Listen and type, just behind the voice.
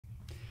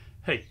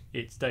Hey,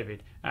 it's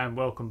David and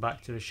welcome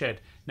back to the shed.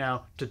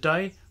 Now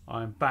today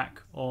I'm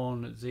back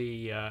on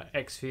the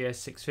XVS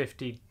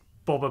 650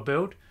 bobber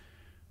build,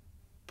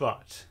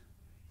 but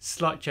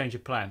slight change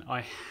of plan.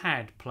 I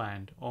had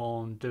planned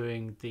on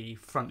doing the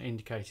front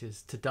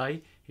indicators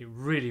today. It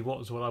really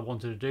was what I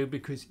wanted to do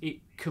because it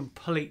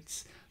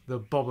completes the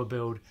bobber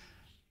build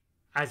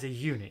as a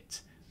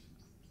unit,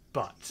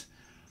 but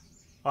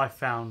I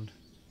found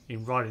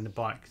in riding the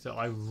bike that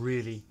I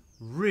really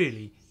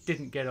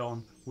didn't get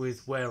on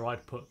with where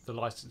I'd put the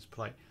license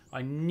plate.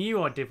 I knew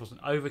wasn't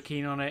over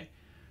keen on it,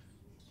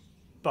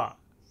 but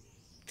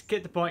to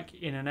get the bike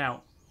in and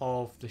out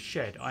of the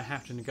shed I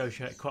have to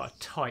negotiate quite a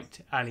tight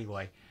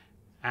alleyway,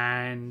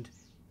 and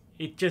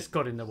it just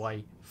got in the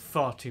way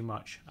far too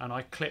much, and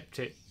I clipped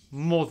it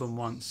more than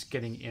once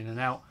getting in and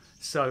out.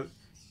 So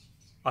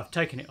I've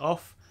taken it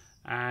off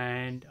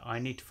and I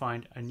need to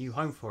find a new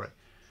home for it.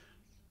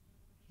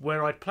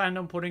 Where I'd planned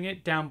on putting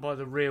it, down by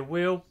the rear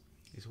wheel,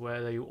 is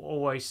where you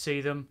always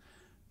see them,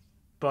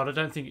 but I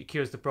don't think it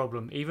cures the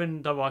problem.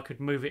 Even though I could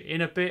move it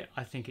in a bit,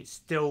 I think it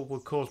still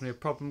would cause me a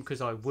problem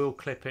because I will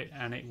clip it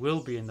and it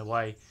will be in the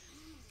way.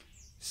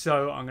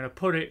 So I'm going to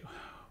put it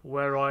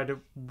where I'd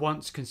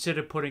once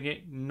considered putting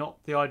it,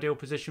 not the ideal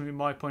position from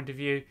my point of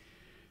view,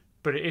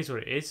 but it is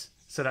what it is,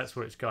 so that's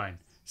where it's going.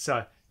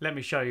 So let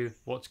me show you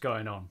what's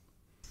going on.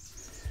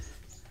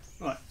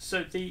 Right,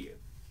 so the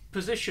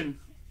position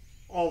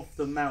of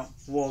the mount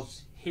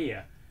was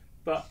here,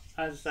 but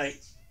as I say,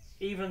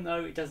 even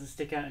though it doesn't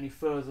stick out any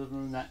further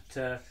than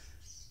that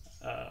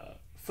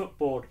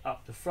footboard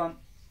up the front,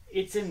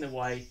 it's in the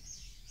way.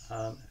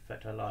 In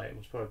fact, I lie, it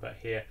was probably about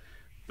here,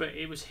 but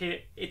it was here.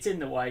 It's in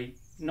the way,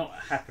 not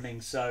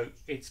happening, so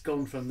it's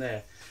gone from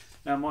there.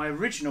 Now my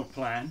original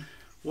plan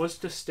was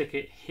to stick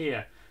it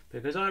here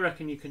because I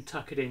reckon you can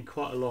tuck it in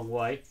quite a long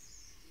way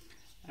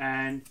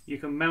and you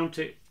can mount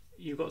it.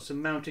 You've got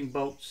some mounting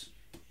bolts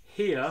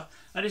here,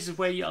 and this is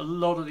where a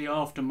lot of the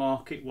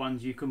aftermarket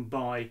ones you can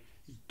buy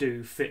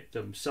do fit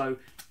them. So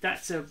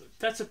that's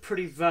a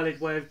pretty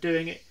valid way of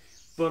doing it,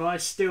 but I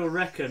still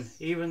reckon,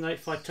 even though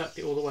if I tucked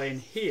it all the way in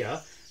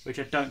here, which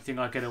I don't think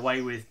I get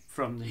away with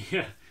from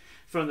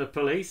the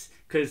police,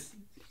 because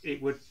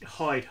it would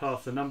hide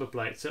half the number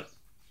plate. So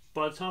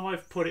by the time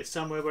I've put it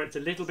somewhere where it's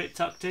a little bit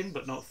tucked in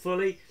but not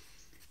fully,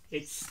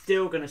 it's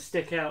still going to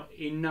stick out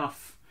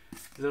enough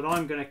that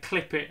I'm going to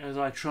clip it as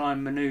I try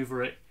and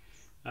maneuver it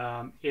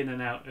in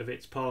and out of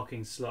its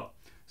parking slot.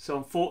 So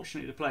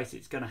unfortunately the place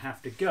it's going to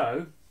have to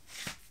go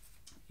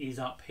is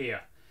up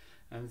here,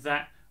 and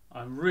that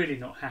I'm really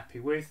not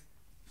happy with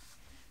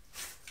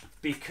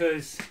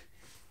because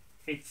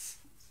I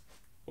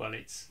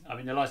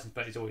mean the license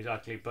plate is always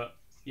ugly, but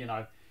you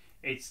know,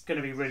 it's going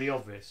to be really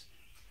obvious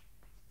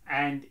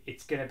and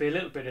it's going to be a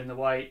little bit in the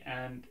way,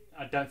 and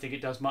I don't think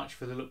it does much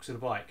for the looks of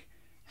the bike.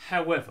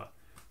 However,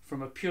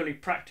 from a purely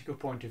practical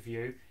point of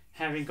view,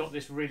 having got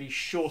this really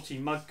shorty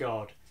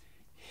mudguard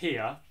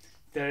here,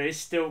 there is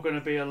still going to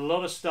be a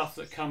lot of stuff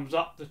that comes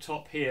up the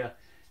top here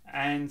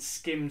and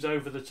skims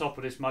over the top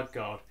of this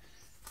mudguard.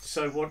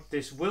 So what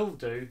this will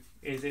do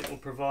is it will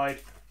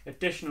provide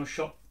additional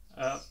shock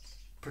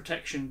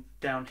protection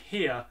down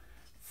here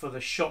for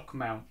the shock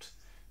mount.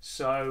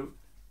 So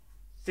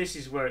this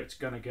is where it's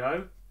going to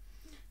go.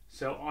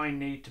 So I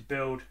need to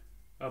build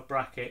a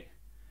bracket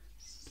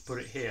to put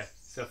it here.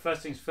 So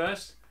first things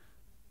first,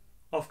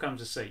 off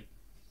comes the seat.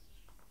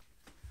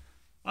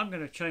 I'm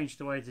going to change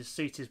the way the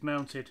seat is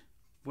mounted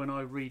when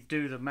I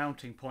redo the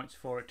mounting points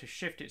for it, to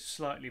shift it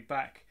slightly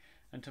back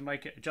and to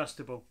make it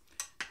adjustable,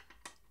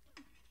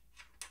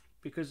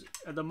 because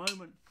at the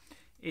moment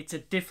it's a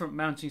different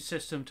mounting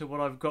system to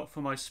what I've got for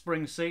my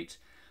spring seat,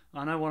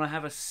 and I want to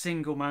have a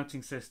single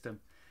mounting system,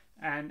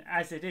 and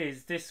as it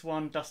is, this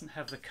one doesn't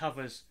have the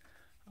covers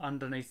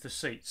underneath the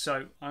seat,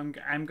 so I'm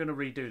going to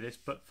redo this,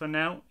 but for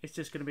now it's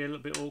just going to be a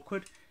little bit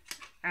awkward,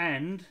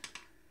 and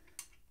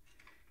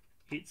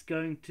it's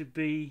going to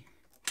be,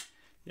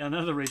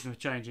 another reason for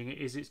changing it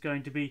is it's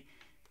going to be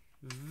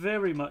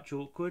very much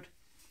awkward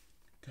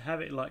to have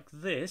it like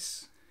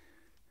this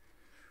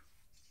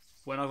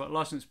when I've got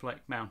license plate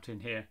mount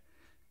in here.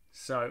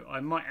 So I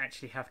might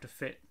actually have to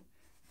fit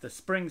the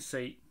spring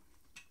seat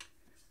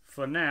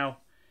for now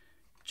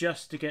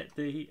just to get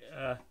the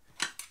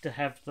to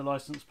have the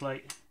license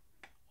plate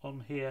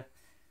on here.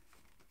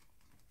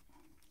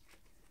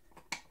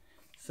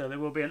 So there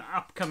will be an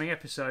upcoming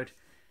episode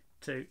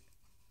to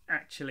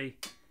actually,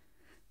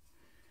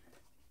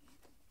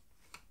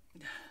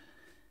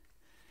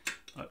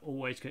 I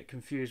always get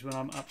confused when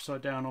I'm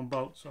upside down on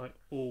bolts. I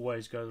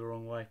always go the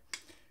wrong way.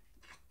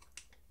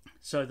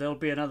 So there'll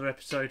be another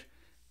episode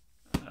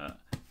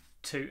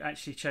to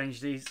actually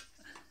change these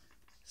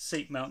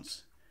seat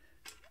mounts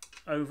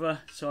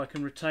over so I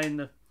can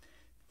retain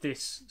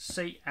this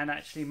seat and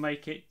actually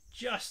make it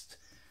just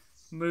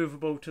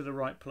movable to the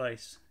right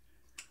place.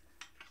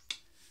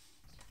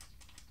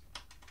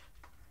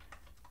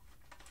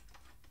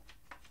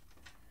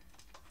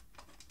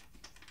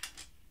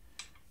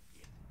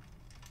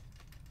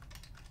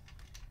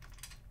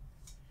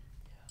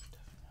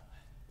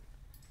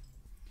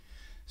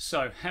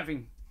 So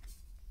having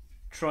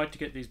tried to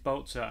get these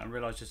bolts out and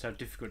realised just how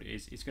difficult it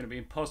is, it's going to be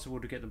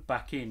impossible to get them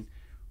back in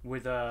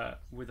with a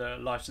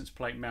license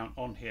plate mount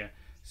on here.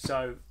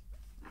 So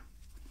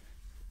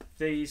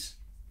this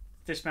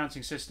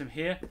mounting system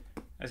here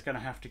is going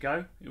to have to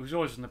go. It was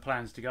always in the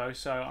plans to go,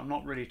 so I'm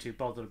not really too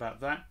bothered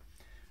about that.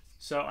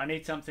 So I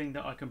need something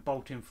that I can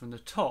bolt in from the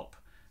top,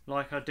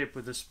 like I did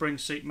with the spring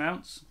seat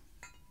mounts.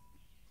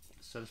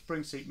 So the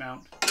spring seat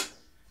mount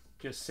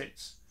just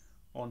sits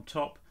on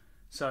top.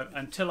 So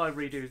until I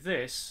redo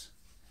this,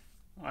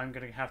 I'm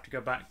going to have to go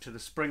back to the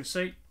spring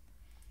seat.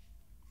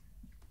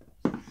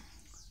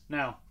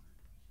 Now,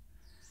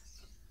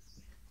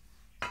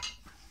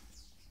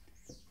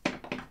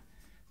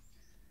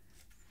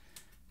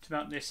 to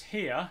mount this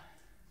here,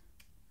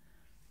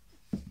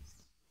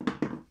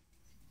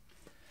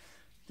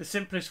 the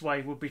simplest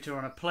way would be to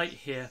run a plate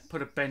here,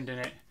 put a bend in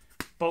it,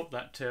 bolt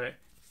that to it,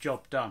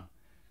 job done.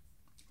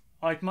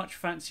 I'd much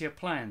fancier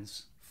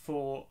plans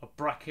for a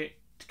bracket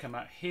to come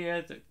out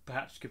here that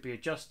perhaps could be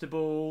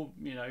adjustable,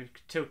 you know,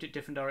 tilt it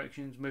different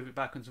directions, move it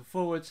backwards and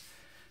forwards,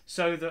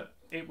 so that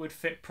it would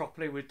fit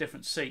properly with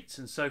different seats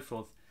and so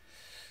forth.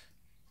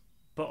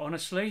 But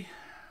honestly,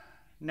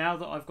 now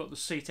that I've got the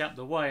seat out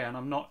the way and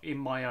I'm not in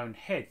my own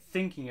head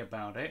thinking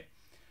about it,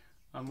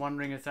 I'm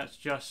wondering if that's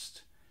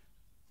just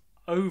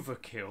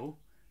overkill.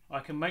 I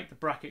can make the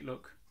bracket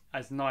look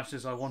as nice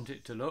as I want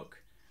it to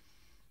look,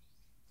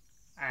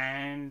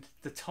 and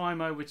the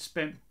time I would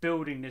spend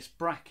building this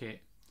bracket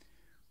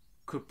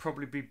could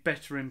probably be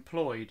better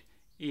employed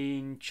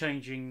in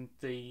changing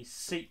the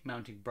seat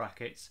mounting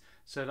brackets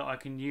so that I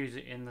can use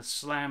it in the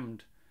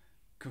slammed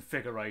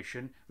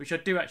configuration, which I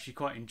do actually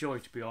quite enjoy,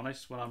 to be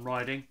honest, when I'm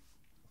riding,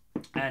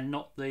 and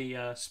not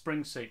the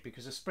spring seat,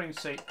 because the spring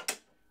seat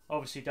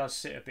obviously does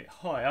sit a bit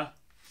higher.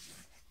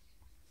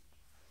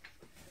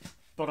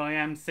 But I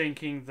am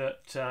thinking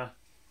that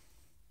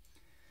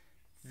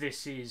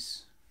this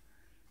is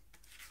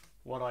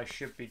what I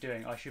should be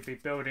doing. I should be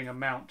building a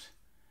mount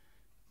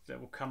that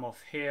will come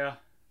off here,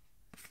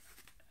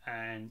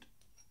 and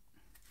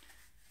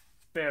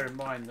bear in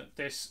mind that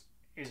this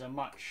is a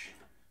much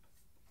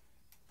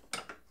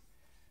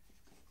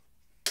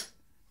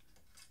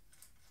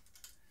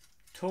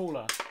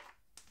taller,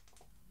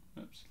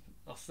 oops,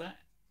 off that.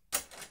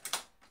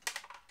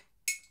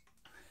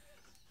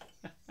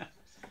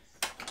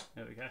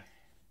 There we go.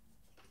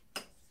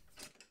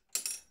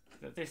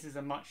 That this is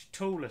a much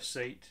taller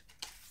seat.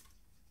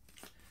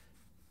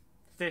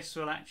 This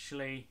will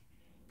actually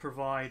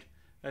provide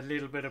a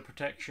little bit of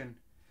protection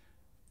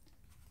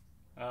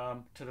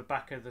to the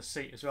back of the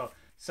seat as well.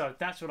 So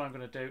that's what I'm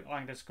going to do.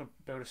 I'm just going to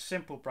build a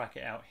simple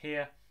bracket out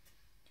here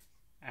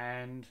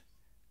and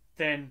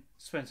then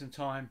spend some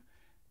time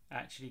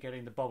actually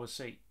getting the bobber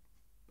seat,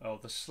 or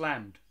the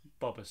slammed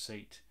bobber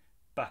seat,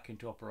 back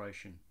into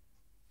operation.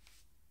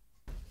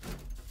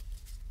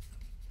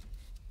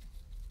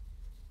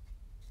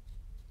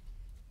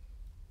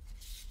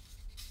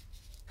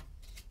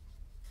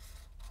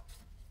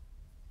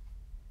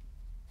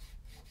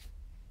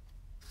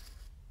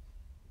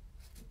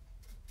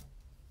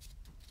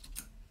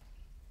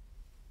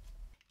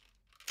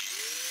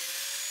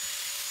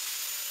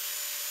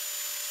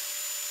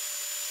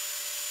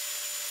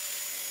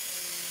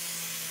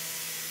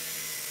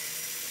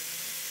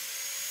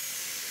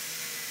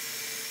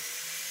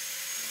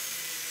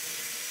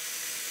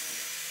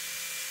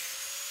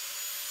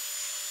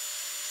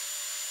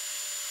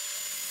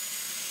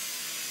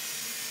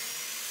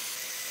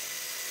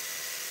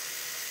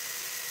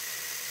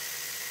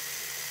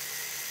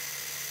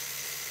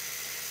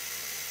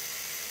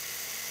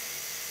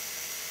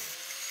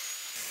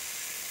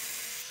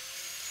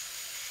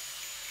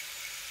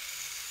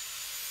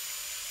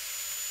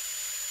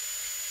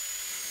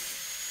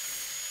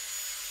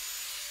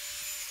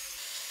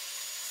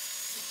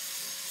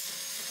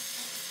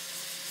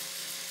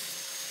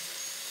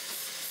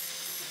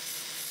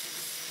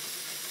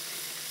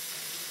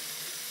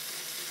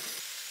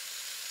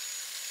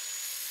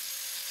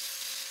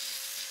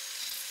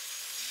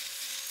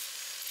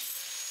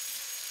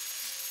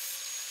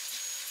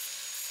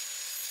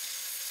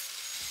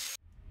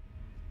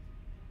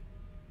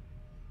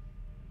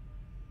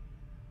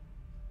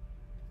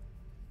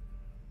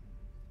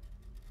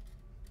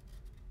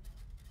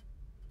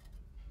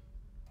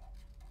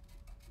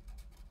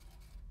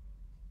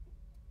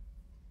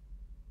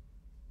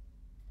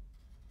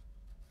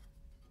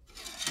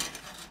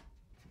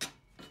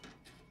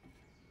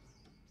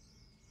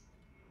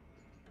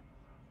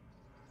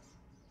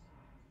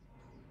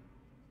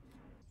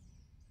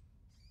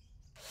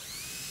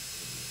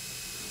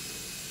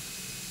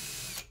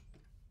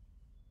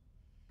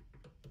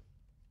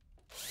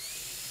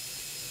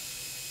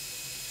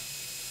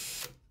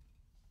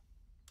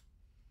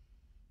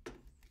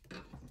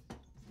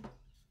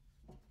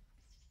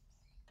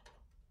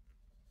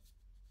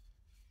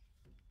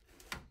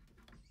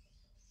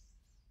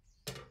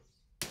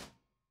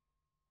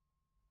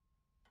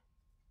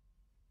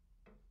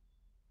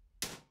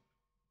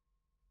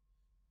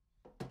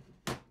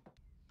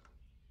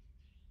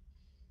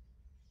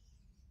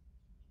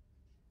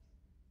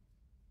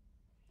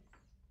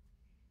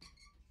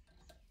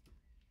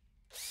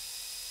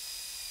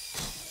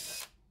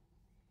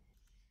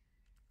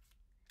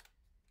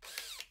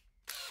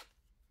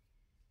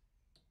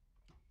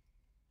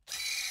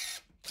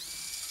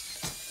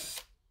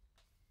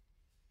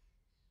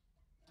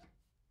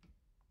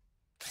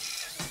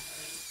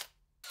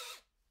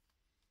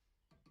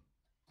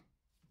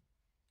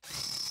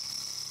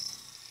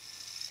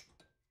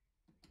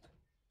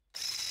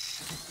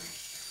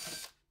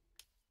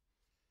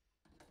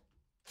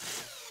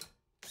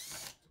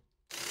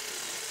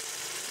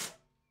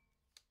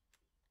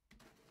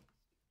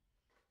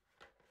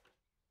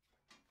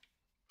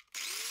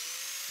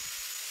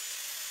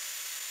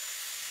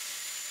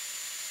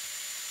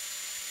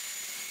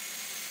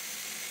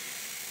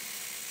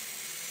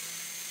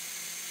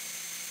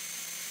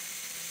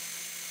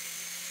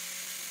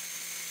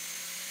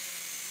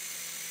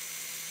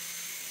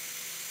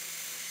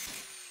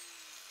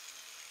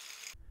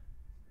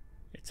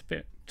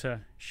 quite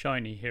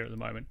shiny here at the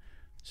moment.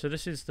 So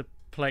this is the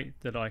plate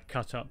that I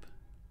cut up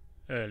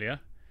earlier,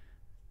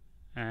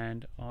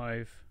 and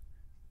I've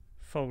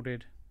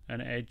folded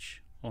an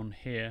edge on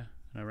here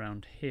and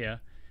around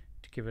here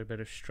to give it a bit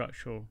of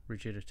structural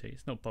rigidity.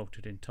 It's not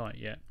bolted in tight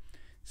yet.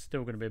 It's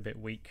still going to be a bit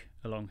weak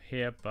along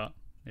here, but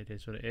it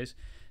is what it is.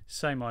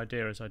 Same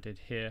idea as I did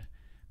here,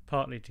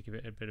 partly to give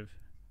it a bit of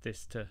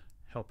this to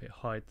help it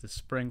hide the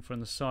spring from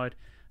the side,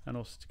 and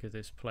also to give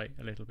this plate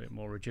a little bit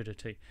more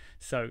rigidity.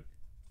 So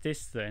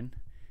this then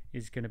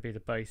is going to be the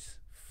base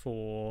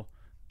for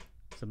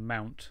the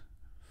mount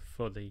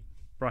for the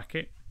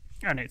bracket,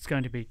 and it's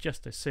going to be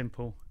just a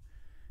simple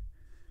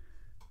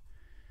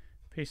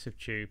piece of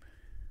tube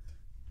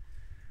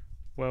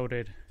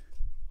welded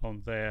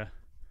on there,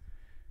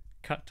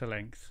 cut to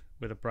length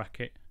with a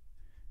bracket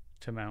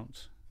to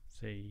mount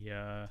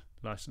the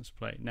license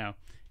plate. Now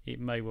it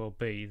may well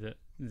be that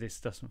this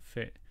doesn't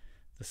fit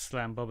the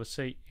slam bobber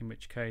seat, in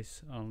which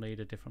case I'll need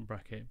a different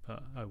bracket,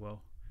 but oh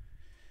well.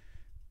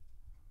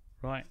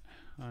 Right,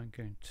 I'm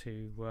going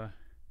to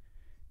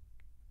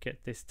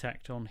get this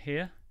tacked on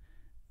here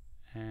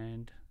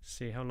and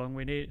see how long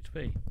we need it to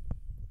be.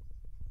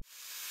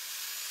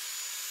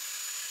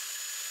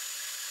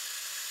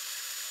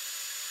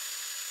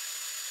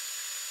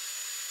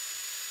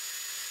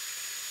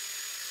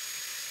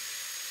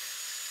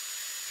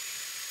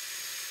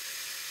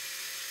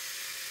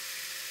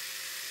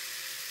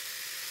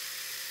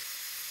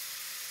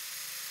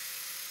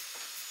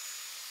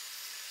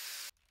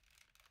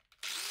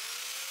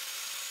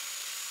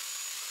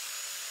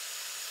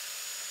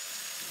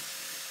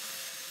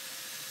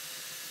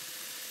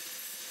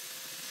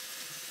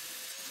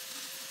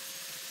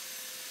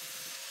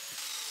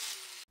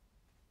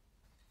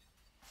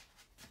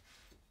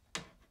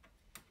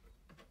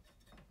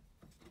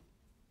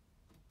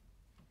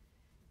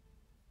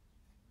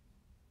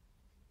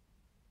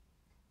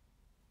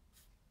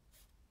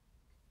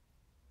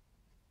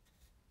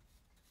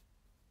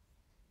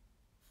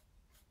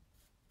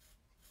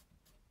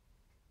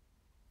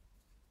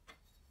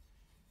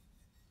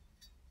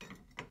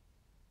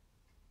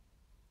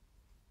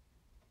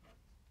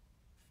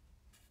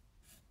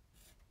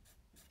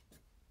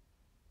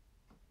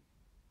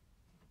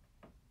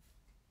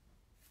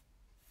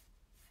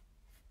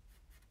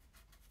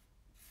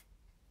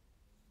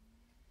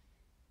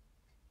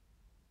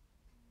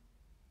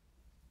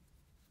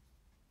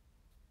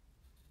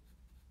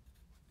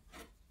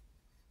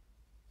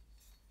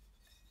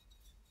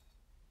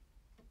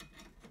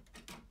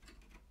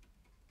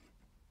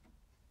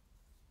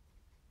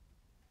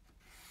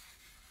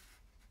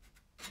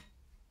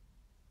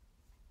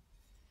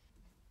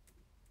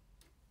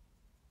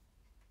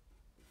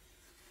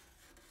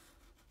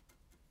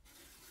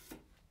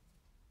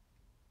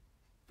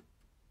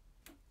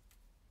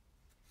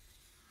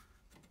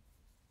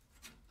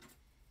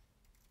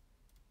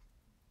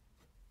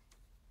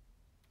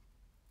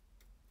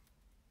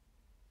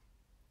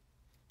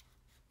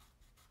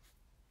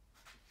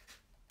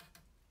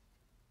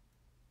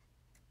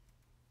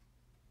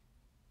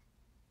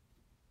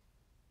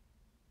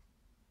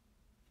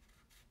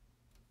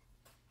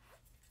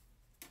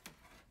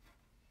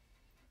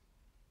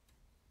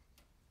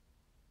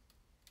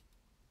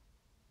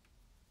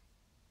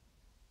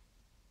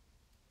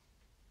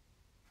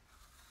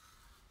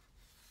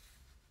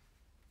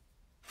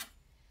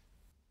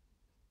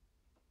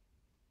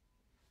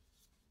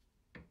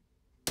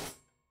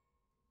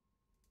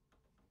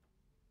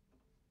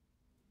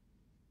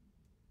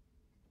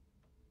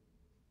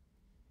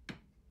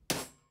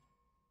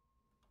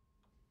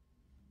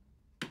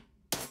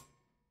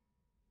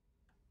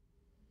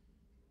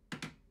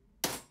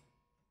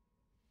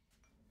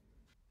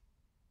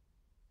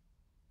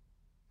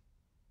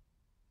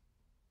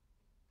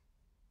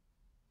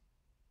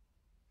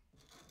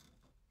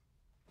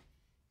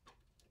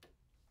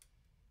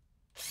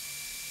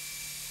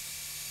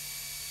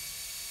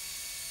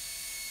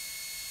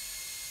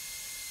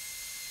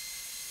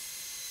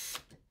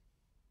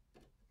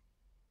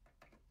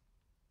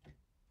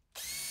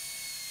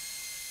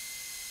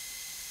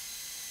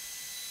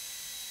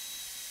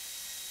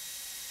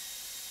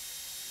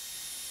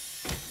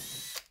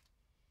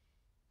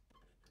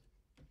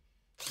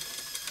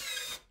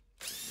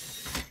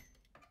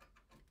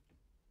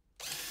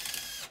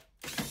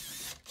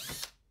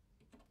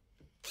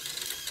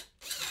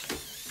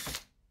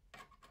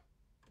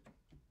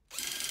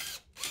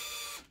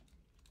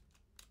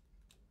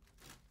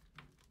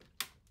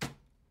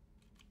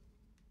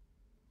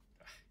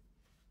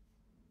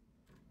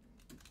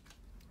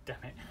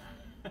 Damn it.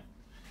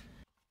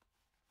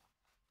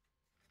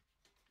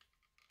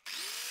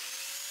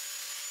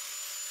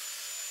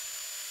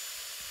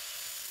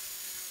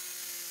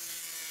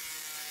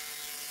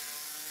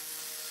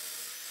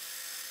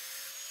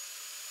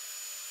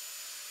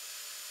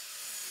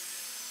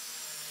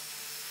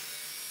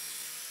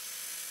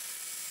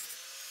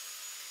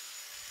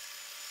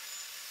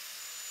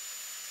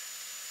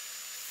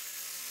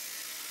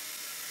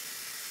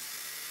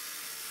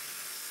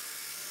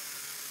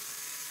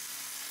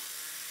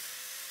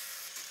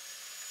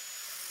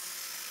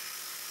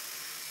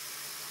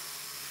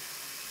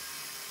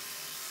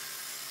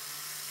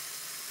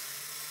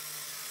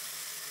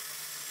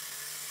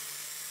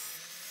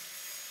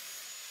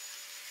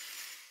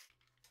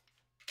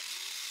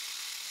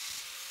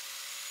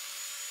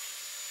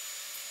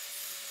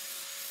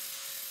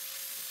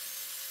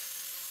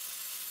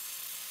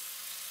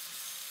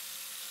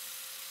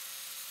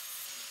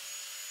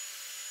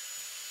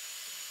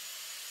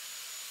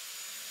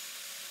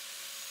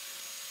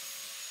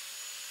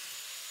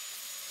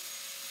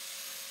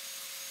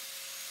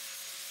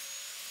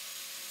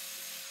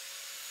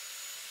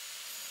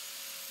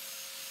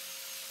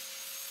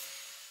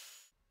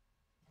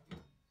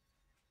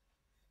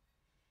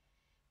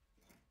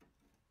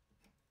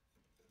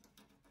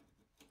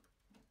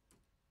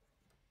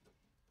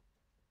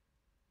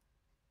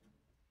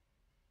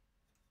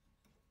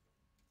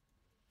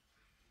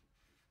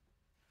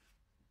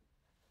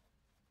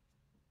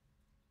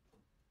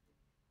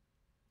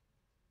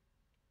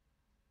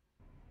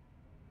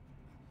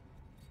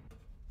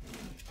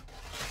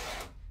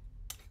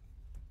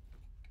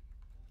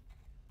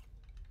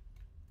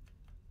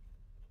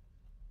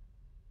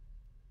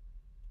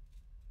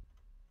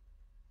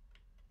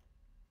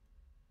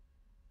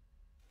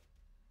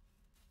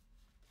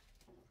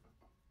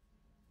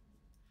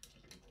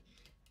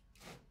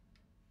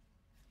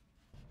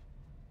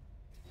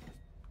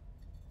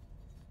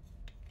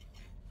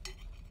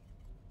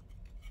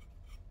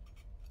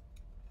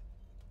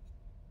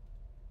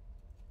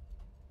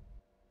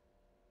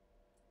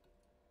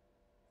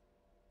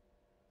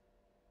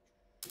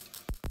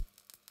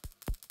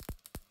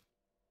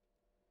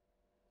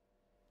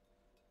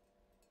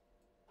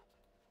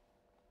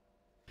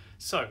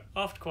 So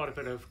after quite a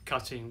bit of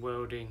cutting,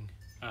 welding,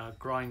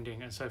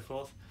 grinding and so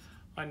forth,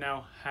 I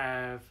now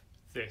have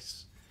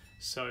this.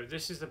 So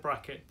this is the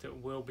bracket that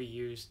will be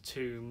used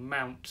to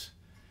mount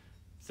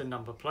the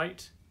number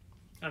plate,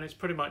 and it's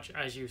pretty much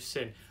as you've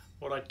seen.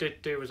 What I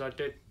did do was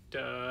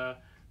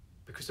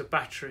because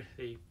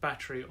the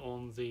battery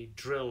on the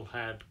drill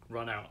had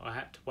run out, I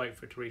had to wait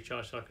for it to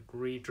recharge so I could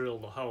re-drill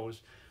the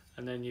holes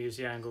and then use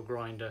the angle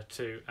grinder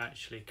to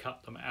actually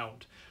cut them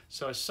out.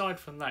 So aside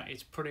from that,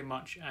 it's pretty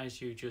much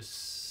as you've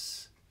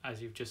just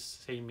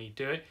seen me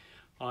do it.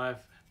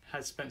 I've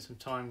spent some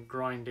time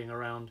grinding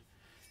around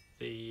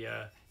the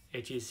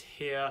edges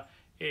here.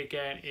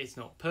 Again, it's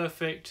not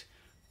perfect,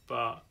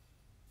 but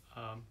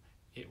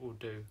it will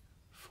do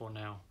for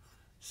now.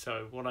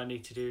 So what I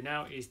need to do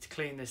now is to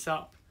clean this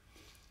up,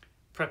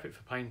 prep it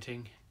for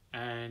painting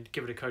and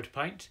give it a coat of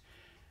paint,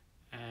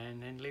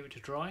 and then leave it to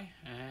dry,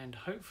 and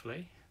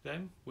hopefully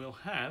then we'll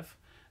have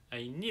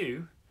a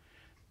new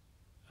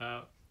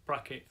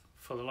bracket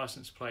for the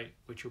license plate,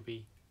 which will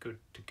be good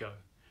to go,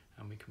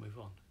 and we can move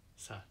on.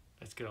 So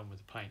let's get on with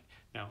the paint.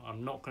 Now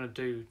I'm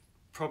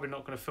probably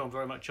not going to film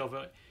very much of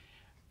it,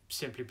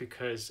 simply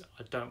because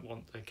I don't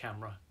want the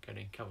camera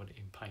getting covered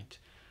in paint,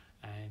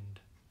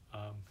 and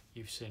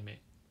you've seen it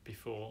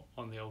before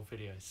on the old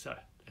videos. So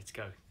let's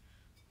go.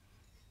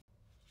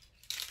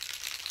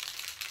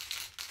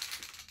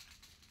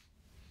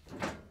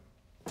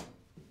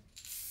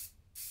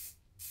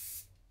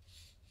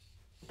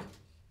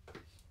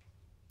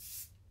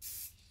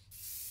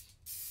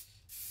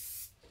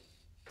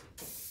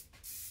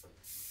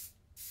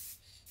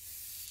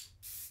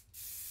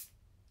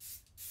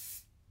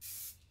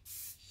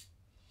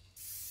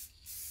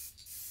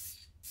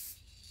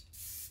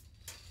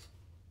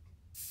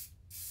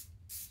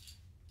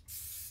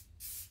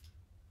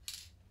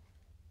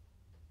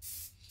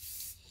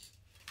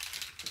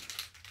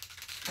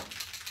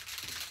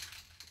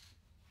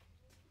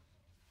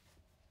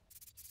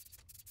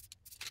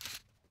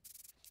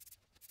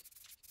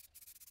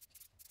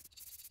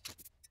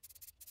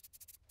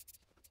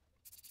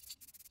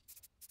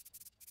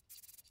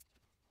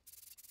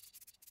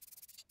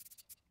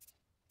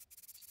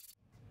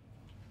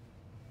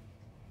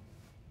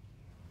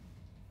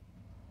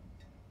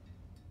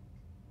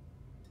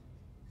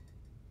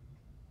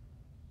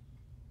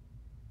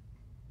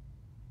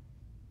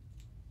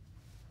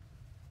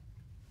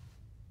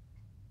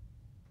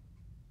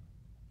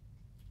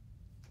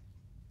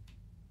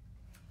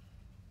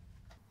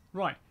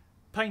 Right,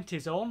 paint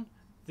is on,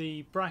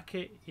 the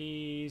bracket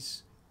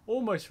is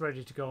almost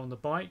ready to go on the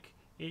bike.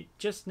 It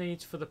just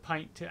needs for the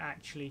paint to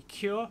actually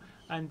cure,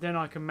 and then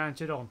I can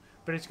mount it on.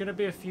 But it's going to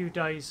be a few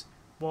days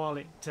while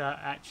it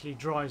actually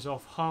dries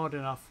off hard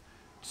enough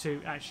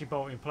to actually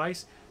bolt in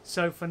place.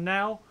 So for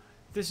now,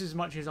 this is as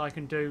much as I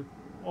can do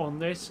on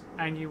this,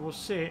 and you will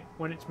see it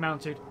when it's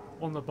mounted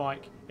on the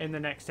bike in the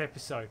next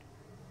episode.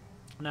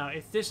 Now,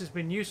 if this has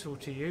been useful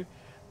to you,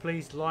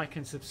 please like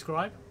and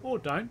subscribe, or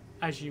don't,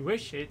 as you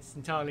wish. It's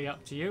entirely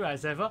up to you,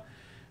 as ever.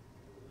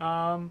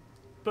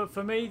 But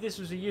for me, this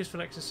was a useful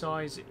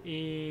exercise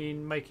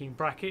in making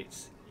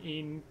brackets,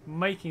 in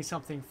making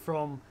something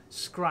from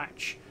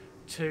scratch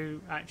to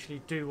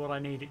actually do what I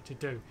need it to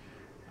do.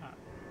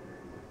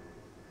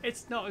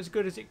 It's not as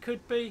good as it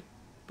could be,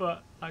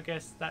 but I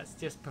guess that's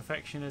just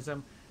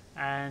perfectionism,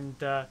 and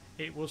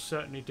it will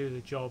certainly do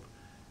the job,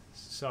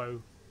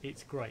 so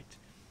it's great.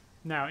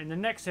 Now, in the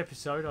next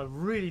episode, I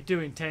really do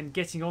intend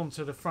getting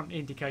onto the front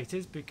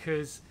indicators,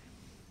 because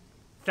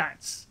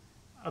that's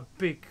a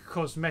big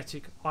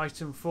cosmetic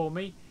item for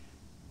me.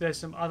 There's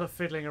some other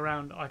fiddling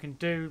around I can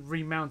do,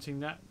 remounting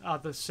that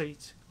other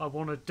seat I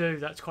want to do.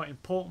 That's quite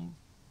important,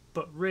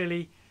 but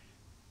really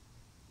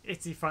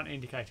it's the front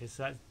indicators.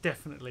 So that's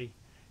definitely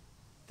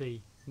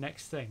the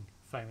next thing.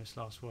 Famous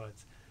last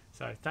words.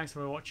 So thanks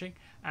for watching,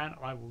 and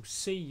I will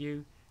see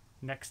you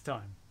next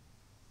time.